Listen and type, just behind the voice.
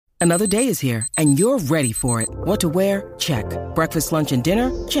Another day is here, and you're ready for it. What to wear? Check. Breakfast, lunch, and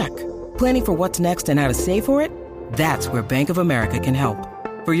dinner? Check. Planning for what's next and how to save for it? That's where Bank of America can help.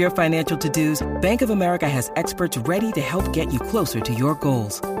 For your financial to-dos, Bank of America has experts ready to help get you closer to your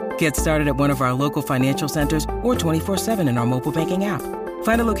goals. Get started at one of our local financial centers or 24/7 in our mobile banking app.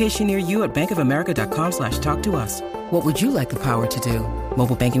 Find a location near you at bankofamerica.com/talktous. What would you like the power to do?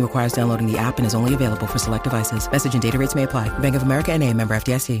 Mobile banking requires downloading the app and is only available for select devices. Message and data rates may apply. Bank of America N.A., member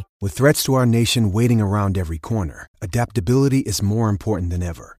FDIC. With threats to our nation waiting around every corner, adaptability is more important than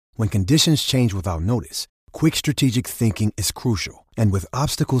ever. When conditions change without notice, quick strategic thinking is crucial. And with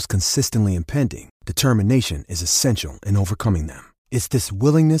obstacles consistently impending, determination is essential in overcoming them. It's this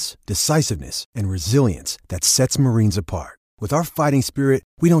willingness, decisiveness, and resilience that sets Marines apart. With our fighting spirit,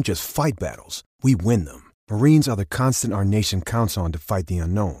 we don't just fight battles, we win them. Marines are the constant our nation counts on to fight the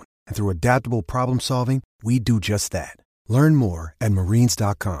unknown. And through adaptable problem solving, we do just that. Learn more at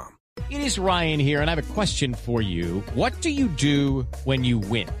marines.com. It is Ryan here, and I have a question for you. What do you do when you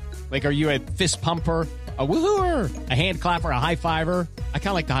win? Like, are you a fist pumper, a woohooer, a hand clapper, a high fiver? I kind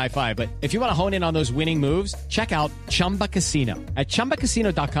of like the high five, but if you want to hone in on those winning moves, check out Chumba Casino. At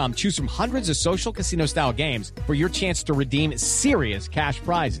ChumbaCasino.com, choose from hundreds of social casino-style games for your chance to redeem serious cash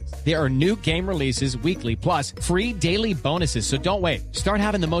prizes. There are new game releases weekly, plus free daily bonuses, so don't wait. Start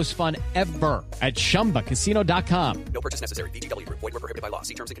having the most fun ever at ChumbaCasino.com. No purchase necessary. VGW Group. Void where prohibited by law.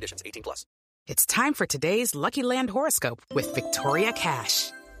 See terms and conditions. 18+. It's time for today's Lucky Land horoscope with Victoria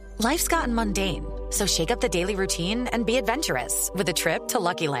Cash. Life's gotten mundane, so shake up the daily routine and be adventurous with a trip to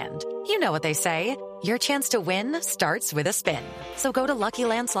Lucky Land. You know what they say, your chance to win starts with a spin. So go to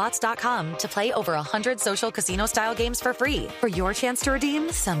LuckyLandSlots.com to play over 100 social casino-style games for free for your chance to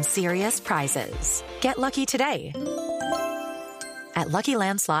redeem some serious prizes. Get lucky today at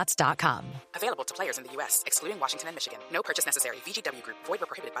LuckyLandSlots.com. Available to players in the U.S., excluding Washington and Michigan. No purchase necessary. VGW Group. Void where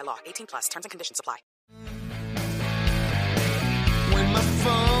prohibited by law. 18+. Terms and conditions apply. When my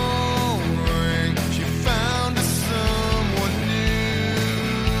phone rang, she found someone new.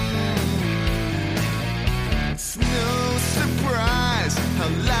 It's no surprise how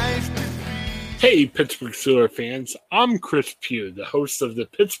life could be. Hey, Pittsburgh Steelers fans. I'm Chris Pugh, the host of the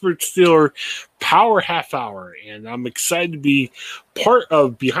Pittsburgh Steelers Power Half Hour, and I'm excited to be part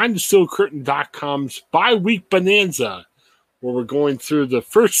of BehindTheSteelCurtain.com's bye-week bonanza, where we're going through the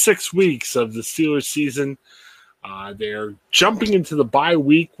first 6 weeks of the Steelers season. They're jumping into the bye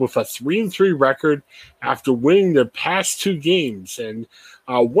week with a 3-3 record after winning their past 2 games, and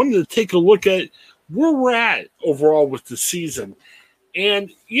wanted to take a look at where we're at overall with the season. And,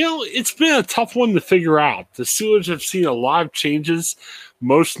 you know, it's been a tough one to figure out. The Steelers have seen a lot of changes,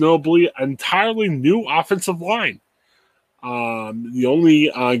 most notably an entirely new offensive line. The only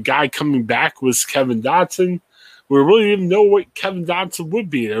guy coming back was Kevin Dotson. We really didn't know what Kevin Dotson would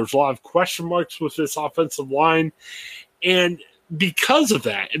be. There was a lot of question marks with this offensive line. And because of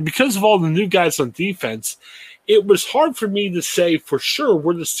that, and because of all the new guys on defense, it was hard for me to say for sure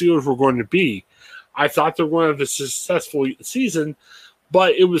where the Steelers were going to be. I thought they were going to have a successful season,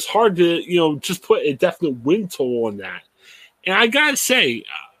 but it was hard to, just put a definite win total on that. And I got to say,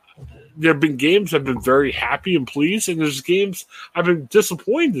 there have been games I've been very happy and pleased, and there's games I've been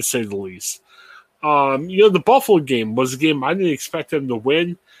disappointed, to say the least. The Buffalo game was a game I didn't expect them to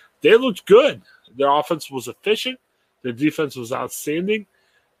win. They looked good. Their offense was efficient. Their defense was outstanding.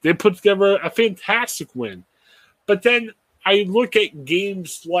 They put together a fantastic win. But then I look at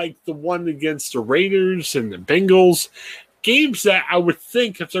games like the one against the Raiders and the Bengals, games that I would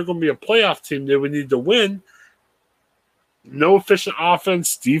think if they're going to be a playoff team, they would need to win. No efficient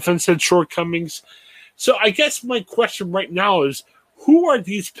offense. Defense had shortcomings. So I guess my question right now is, who are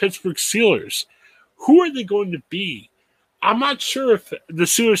these Pittsburgh Steelers? Who are they going to be? I'm not sure if the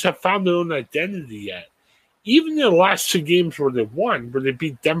Steelers have found their own identity yet. Even in the last 2 games where they won, where they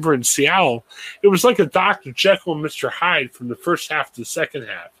beat Denver and Seattle, it was like a Dr. Jekyll and Mr. Hyde from the first half to the second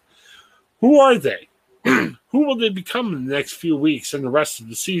half. Who are they? Who will they become in the next few weeks and the rest of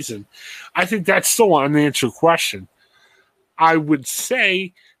the season? I think that's still an unanswered question. I would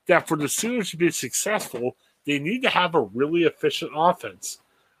say that for the Steelers to be successful, they need to have a really efficient offense.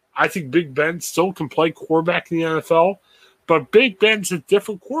 I think Big Ben still can play quarterback in the NFL, but Big Ben's a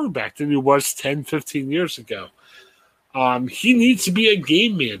different quarterback than he was 10, 15 years ago. He needs to be a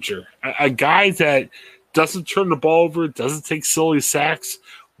game manager, a guy that doesn't turn the ball over, doesn't take silly sacks.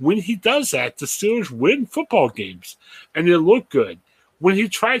 When he does that, the Steelers win football games, and they look good. When he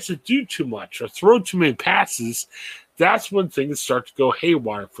tries to do too much or throw too many passes, that's when things start to go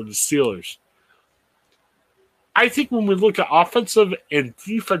haywire for the Steelers. I think when we look at offensive and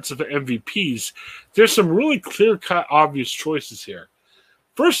defensive MVPs, there's some really clear-cut, obvious choices here.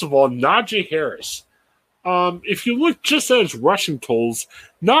 First of all, Najee Harris. If you look just at his rushing totals,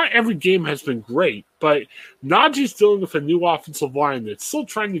 not every game has been great, but Najee's dealing with a new offensive line that's still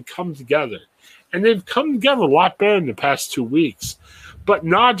trying to come together. And they've come together a lot better in the past 2 weeks. But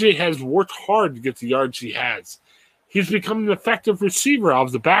Najee has worked hard to get the yards he has. He's become an effective receiver out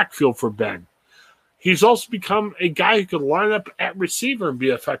of the backfield for Ben. He's also become a guy who can line up at receiver and be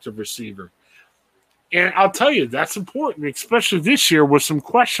an effective receiver. And I'll tell you, that's important, especially this year with some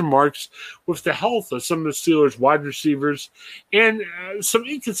question marks with the health of some of the Steelers' wide receivers and some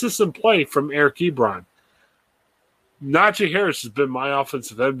inconsistent play from Eric Ebron. Najee Harris has been my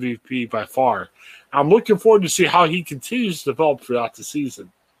offensive MVP by far. I'm looking forward to see how he continues to develop throughout the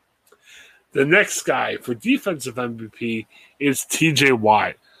season. The next guy for defensive MVP is TJ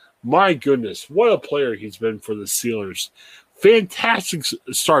Watt. My goodness, what a player he's been for the Steelers. Fantastic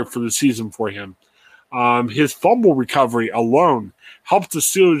start for the season for him. His fumble recovery alone helped the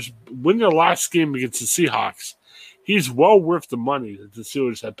Steelers win their last game against the Seahawks. He's well worth the money that the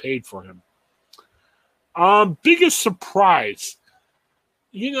Steelers have paid for him. Biggest surprise.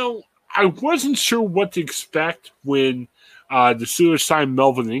 I wasn't sure what to expect when the Steelers signed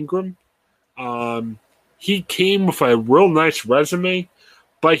Melvin Ingram. He came with a real nice resume,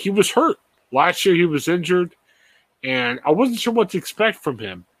 but he was hurt. Last year he was injured, and I wasn't sure what to expect from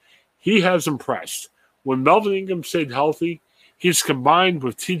him. He has impressed. When Melvin Ingram stayed healthy, he's combined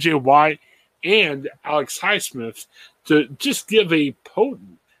with TJ Watt and Alex Highsmith to just give a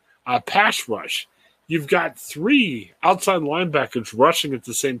potent pass rush. You've got 3 outside linebackers rushing at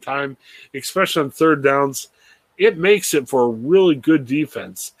the same time, especially on third downs. It makes it for a really good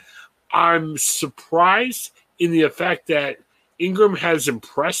defense. I'm surprised in the effect that Ingram has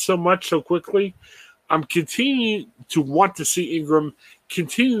impressed so much so quickly. I'm continuing to want to see Ingram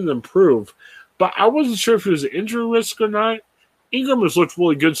continue to improve, but I wasn't sure if he was an injury risk or not. Ingram has looked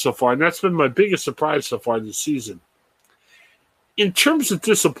really good so far, and that's been my biggest surprise so far this season. In terms of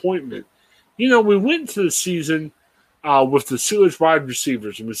disappointment, we went into the season with the Steelers wide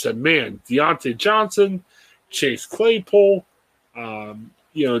receivers, and we said, man, Deontay Johnson, Chase Claypool,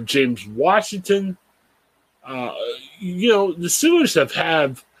 James Washington. The Steelers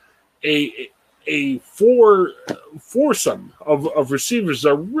have a foursome of receivers that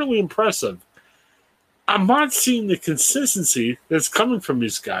are really impressive. I'm not seeing the consistency that's coming from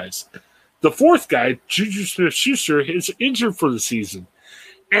these guys. The fourth guy, Juju Smith-Schuster, is injured for the season.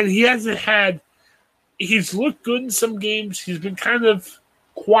 And he's looked good in some games. He's been kind of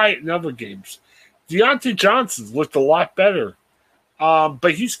quiet in other games. Deontay Johnson's looked a lot better.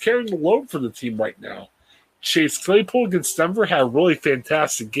 But he's carrying the load for the team right now. Chase Claypool against Denver had a really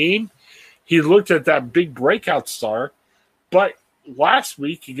fantastic game. He looked at that big breakout star. But last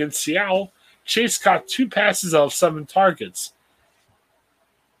week against Seattle, Chase caught 2 passes out of 7 targets.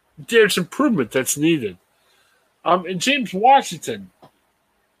 There's improvement that's needed. And James Washington,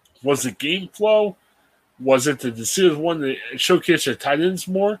 was it game flow? Was it the Steelers wanted to showcase their tight ends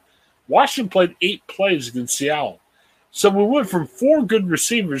more? Washington played 8 plays against Seattle. So we went from 4 good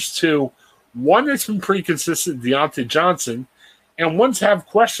receivers to one that's been pretty consistent, Deontay Johnson, and one's have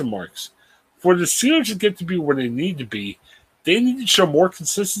question marks. For the Steelers to get to be where they need to be, they need to show more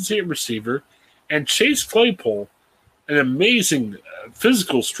consistency at receiver, and Chase Claypool, an amazing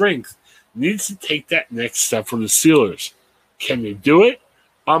physical strength, needs to take that next step for the Steelers. Can they do it?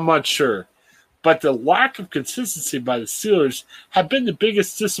 I'm not sure. But the lack of consistency by the Steelers have been the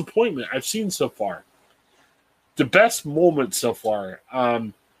biggest disappointment I've seen so far. The best moment so far,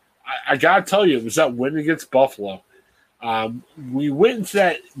 I got to tell you, it was that win against Buffalo. We went into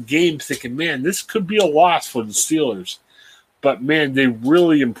that game thinking, man, this could be a loss for the Steelers. But, man, they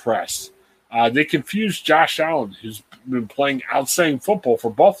really impressed. They confused Josh Allen, who's been playing outstanding football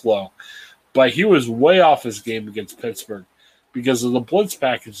for Buffalo, but he was way off his game against Pittsburgh because of the blitz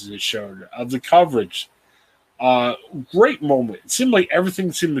packages it showed, of the coverage. Great moment. It seemed like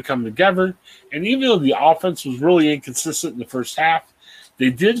everything seemed to come together, and even though the offense was really inconsistent in the first half,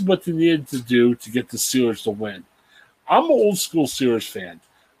 they did what they needed to do to get the Steelers to win. I'm an old-school Steelers fan.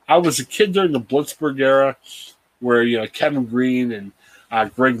 I was a kid during the Blitzburg era where Kevin Green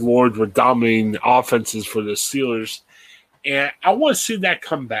and Greg Lord were dominating the offenses for the Steelers, and I want to see that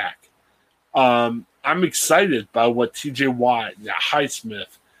come back. I'm excited by what T.J. Watt and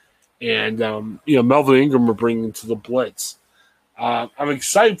Highsmith and Melvin Ingram are bringing to the blitz. I'm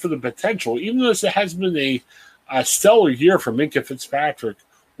excited for the potential, even though it has been a stellar year for Minkah Fitzpatrick,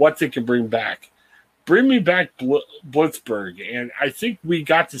 what they can bring back. Bring me back Blitzburg, and I think we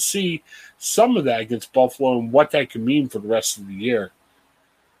got to see some of that against Buffalo and what that could mean for the rest of the year.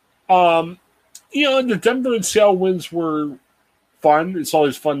 The Denver and Seattle wins were fun. It's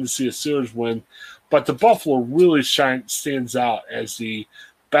always fun to see a Steelers win. But the Buffalo really stands out as the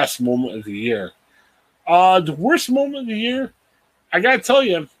best moment of the year. The worst moment of the year, I got to tell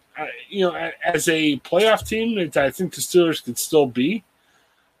you, as a playoff team that I think the Steelers could still be,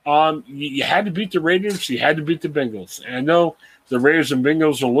 you had to beat the Raiders, you had to beat the Bengals. And I know the Raiders and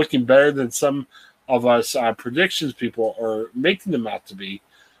Bengals are looking better than some of us predictions people are making them out to be.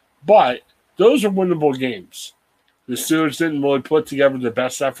 But those are winnable games. The Steelers didn't really put together the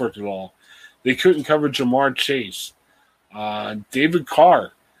best effort at all. They couldn't cover Jamar Chase. David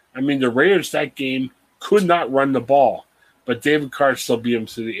Carr. I mean, the Raiders that game could not run the ball, but David Carr still beat him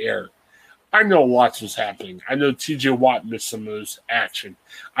through the air. I know lots was happening. I know T.J. Watt missed some of those action.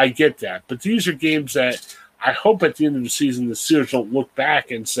 I get that. But these are games that I hope at the end of the season the Steelers don't look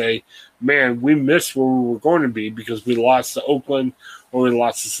back and say, man, we missed where we were going to be because we lost to Oakland or we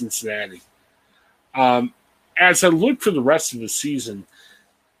lost to Cincinnati. As I look for the rest of the season,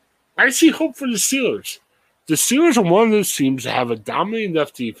 I see hope for the Steelers. The Steelers are one of those teams that have a dominant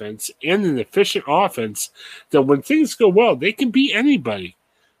enough defense and an efficient offense that when things go well, they can beat anybody.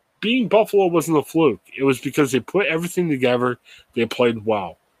 Beating Buffalo wasn't a fluke. It was because they put everything together. They played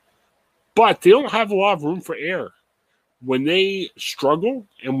well. But they don't have a lot of room for error. When they struggle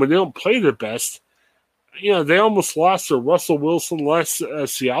and when they don't play their best, they almost lost to Russell Wilson-less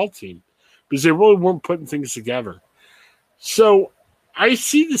Seattle team because they really weren't putting things together. So I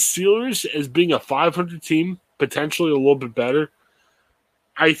see the Steelers as being a 500 team, potentially a little bit better.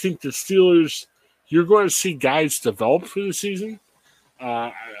 I think the Steelers, you're going to see guys develop for the season.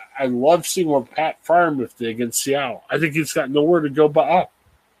 I love seeing what Pat Freiermuth did against Seattle. I think he's got nowhere to go but up.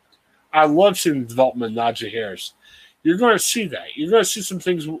 I love seeing the development of Najee Harris. You're going to see that. You're going to see some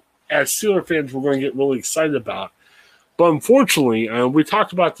things as Steelers fans we're going to get really excited about. But unfortunately, we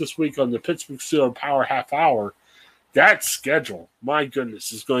talked about this week on the Pittsburgh Steelers Power Half Hour, that schedule, my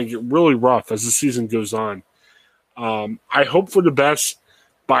goodness, is going to get really rough as the season goes on. I hope for the best,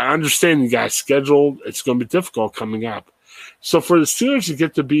 but I understand the guys' schedule. It's going to be difficult coming up. So for the Steelers to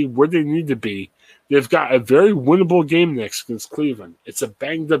get to be where they need to be, they've got a very winnable game next against Cleveland. It's a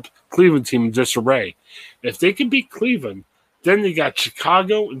banged-up Cleveland team in disarray. If they can beat Cleveland, then they got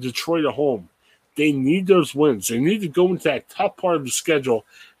Chicago and Detroit at home. They need those wins. They need to go into that tough part of the schedule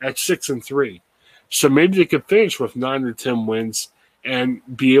at 6-3. So maybe they could finish with 9 or 10 wins and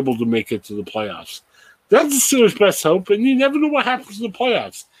be able to make it to the playoffs. That's the Steelers' best hope, and you never know what happens in the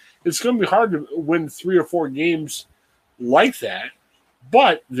playoffs. It's going to be hard to win 3 or 4 games like that,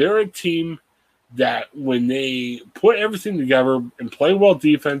 but they're a team that when they put everything together and play well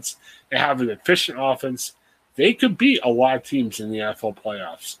defense and have an efficient offense, they could beat a lot of teams in the NFL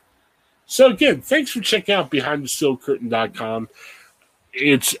playoffs. So again, thanks for checking out BehindTheSteelCurtain.com.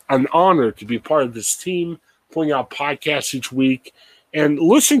 It's an honor to be part of this team, putting out podcasts each week and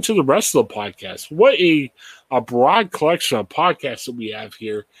listening to the rest of the podcast. What a broad collection of podcasts that we have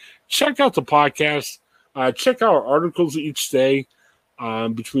here. Check out the podcast. Check out our articles each day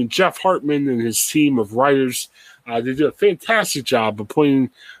between Jeff Hartman and his team of writers. They do a fantastic job of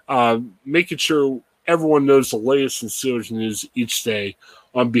making sure everyone knows the latest in Steelers news each day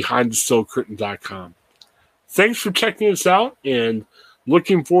on BehindTheSteelCurtain.com. Thanks for checking us out, and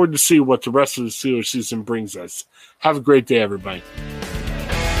looking forward to see what the rest of the Steelers season brings us. Have a great day, everybody.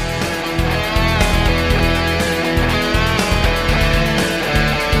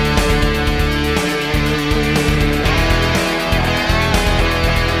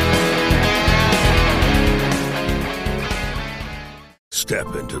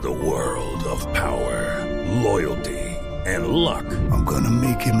 Step into the world of power, loyalty, and luck. I'm gonna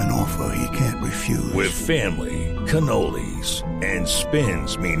make him an offer he can't refuse. With family, cannolis, and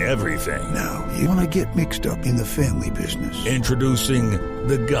spins mean everything. Now, you wanna get mixed up in the family business. Introducing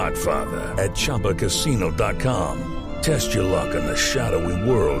The Godfather at ChumbaCasino.com. Test your luck in the shadowy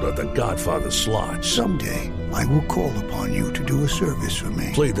world of The Godfather slot. Someday, I will call upon you to do a service for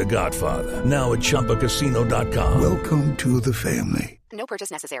me. Play The Godfather now at ChumbaCasino.com. Welcome to the family. No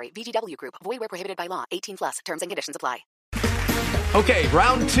purchase necessary. VGW Group. Void where prohibited by law. 18+. Terms and conditions apply. Okay,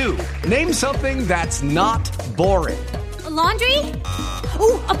 round 2. Name something that's not boring. A laundry?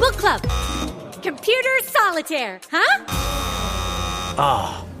 Ooh, a book club. Computer solitaire, huh?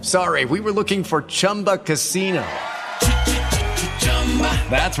 Ah, sorry. We were looking for Chumba Casino.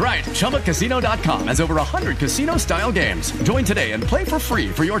 That's right. ChumbaCasino.com has over 100 casino-style games. Join today and play for free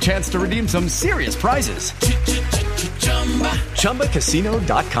for your chance to redeem some serious prizes.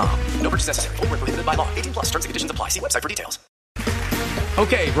 ChumbaCasino.com. No purchase necessary. Void where prohibited by law. 18+. Terms and conditions apply. See website for details.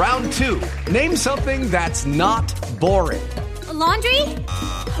 Okay, round 2. Name something that's not boring. A laundry?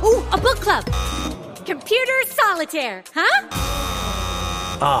 Ooh, a book club. Computer solitaire, huh?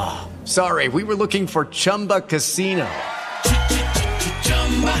 Ah, sorry, we were looking for Chumba Casino.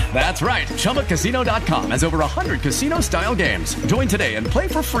 That's right, ChumbaCasino.com has over 100 casino-style games. Join today and play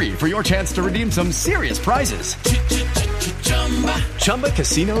for free for your chance to redeem some serious prizes.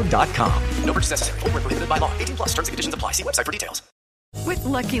 ChumbaCasino.com. No purchase necessary. Void where prohibited by law. 18 plus terms and conditions apply. See website for details. With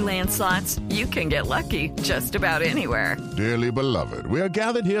Lucky Land Slots, you can get lucky just about anywhere. Dearly beloved, we are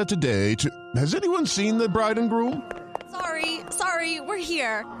gathered here today to... Has anyone seen the bride and groom? Sorry, we're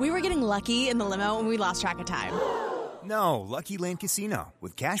here. We were getting lucky in the limo and we lost track of time. No, Lucky Land Casino,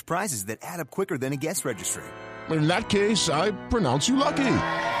 with cash prizes that add up quicker than a guest registry. In that case, I pronounce you lucky.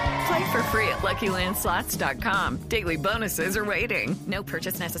 Play for free at LuckyLandSlots.com. Daily bonuses are waiting. No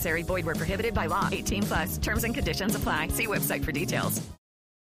purchase necessary. Void where prohibited by law. 18 plus. Terms and conditions apply. See website for details.